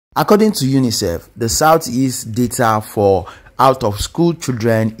According to UNICEF, the Southeast data for out-of-school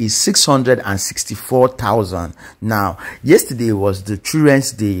children is 664,000. Now, yesterday was the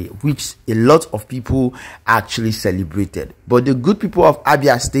Children's Day, which a lot of people actually celebrated. But the good people of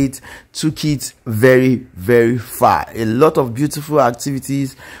Abia State took it very, very far. A lot of beautiful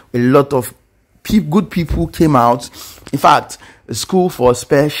activities, a lot of good people came out. In fact, a school for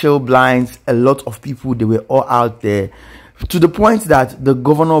special blinds, a lot of people, they were all out there, to the point that the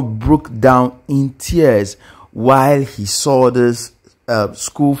governor broke down in tears while he saw this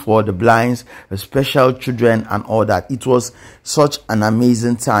school for the blinds, special children and all that. It was such an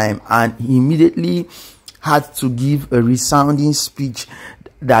amazing time, and he immediately had to give a resounding speech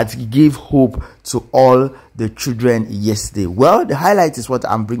that gave hope to all the children yesterday. Well, the highlight is what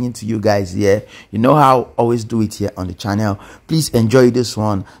I'm bringing to you guys here. You know how I always do it here on the channel. Please enjoy this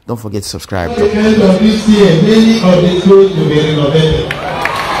one. Don't forget to subscribe. At the end of this year, many of the schools will be renovated.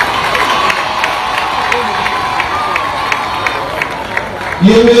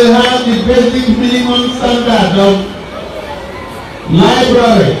 You will have the basic minimum standard of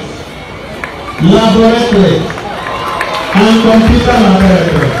libraries, laboratories, and computer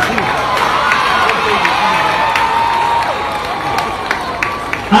laboratories.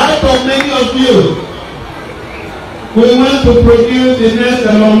 Out of many of you, we want to produce the next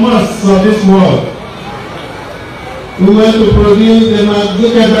Elon Musk of this world. We want to produce the Mark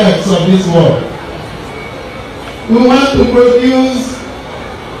Zuckerbergs of this world. We want to produce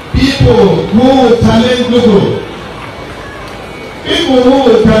people who will challenge Google, people who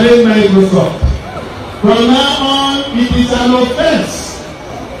will challenge Microsoft. From now on, it is an offense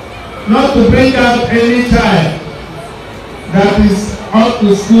not to bring out any child that is up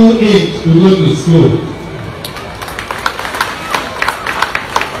to school age to go to school.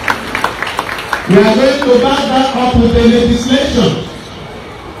 We are going to back that up with a legislation,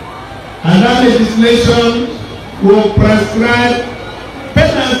 and that legislation will prescribe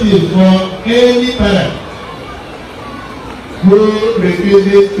penalties for any parent who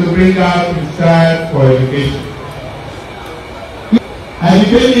refuses to bring out his child for education. I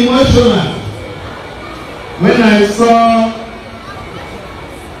became emotional when I saw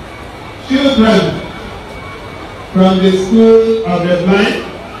children from the school of the blind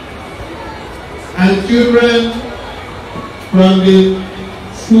and children from the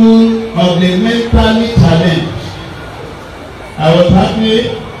school of the mentally challenged. I was happy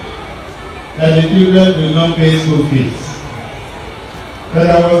that the children will not pay school fees. But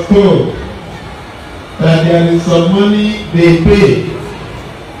I was told that there is some money they pay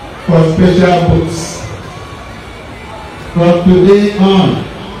for special books. From today on,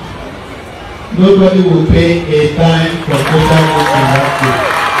 nobody will pay a dime for special books in that school.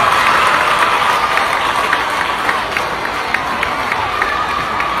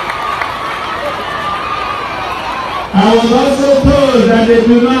 I was also told that they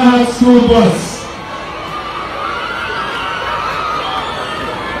do not have school bus.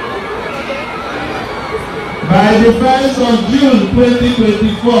 By the 1st of June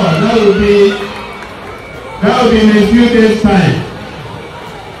 2024, that will be in a few days' time,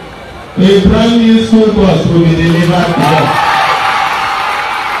 a brand new school bus will be delivered to them.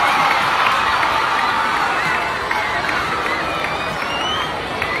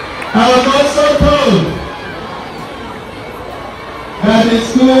 I was also told that the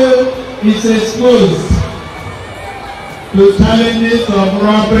school is exposed to challenges of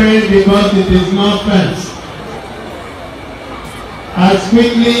robbery because it is not fenced. As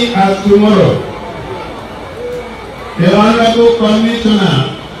quickly as tomorrow, the Honorable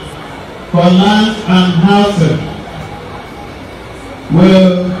Commissioner for Land and Housing will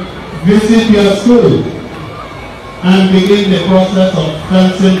visit your school and begin the process of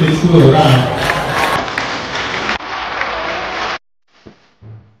fencing the school around.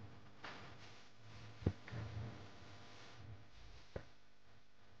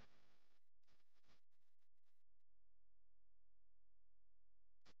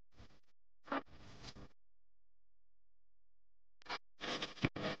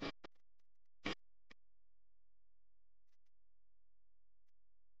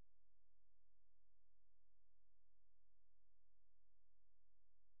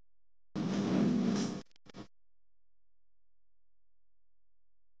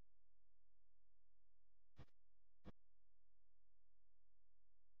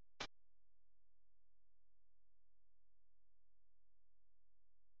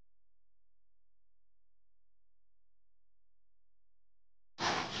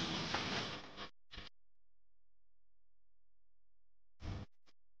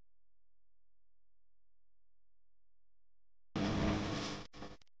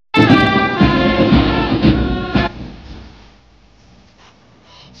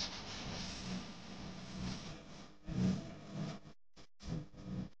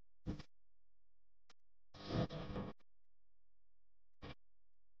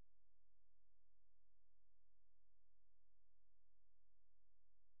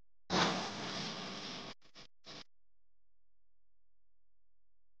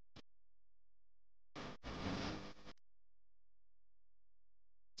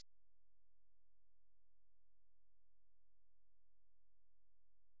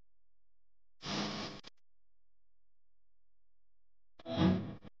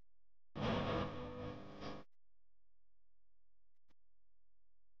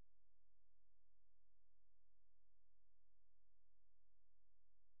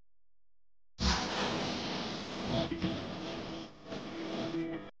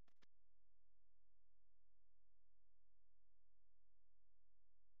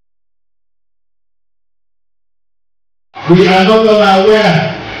 We are not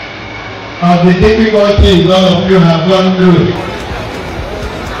aware of the difficulties all of you have gone through,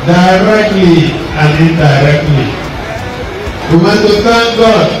 directly and indirectly. We want to thank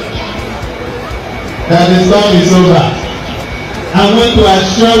God that the storm is over. I want to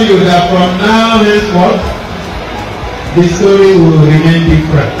assure you that from now henceforth, the story will remain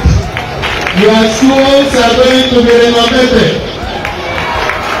different. Your schools are going to be renovated.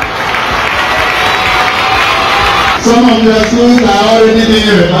 Some of your schools are already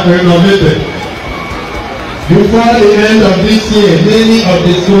being renovated. Before the end of this year, many of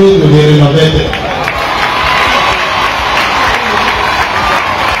the schools will be renovated.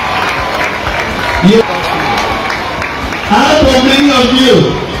 Out of many of you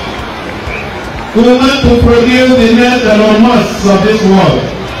who want to produce the next Elon Musk of this world,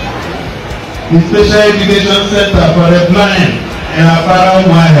 the Special Education Center for the Blind in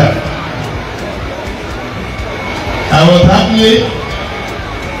Anambra.By. I was happy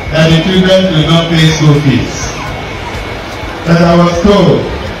that the children do not pay school fees. But I was told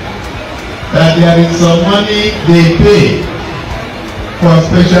that there is some money they pay for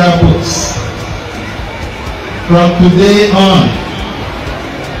special books. From today on,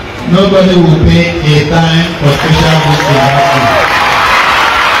 nobody will pay a dime for special books in that school.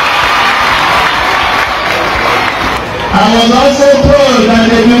 I was also told that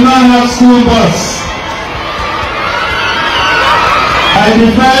they do not have school bus. By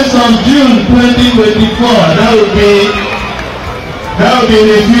the 1st of June 2024, that will be in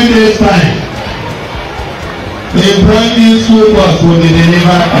a few days' time. The brand new school bus will be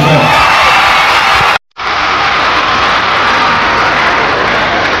delivered.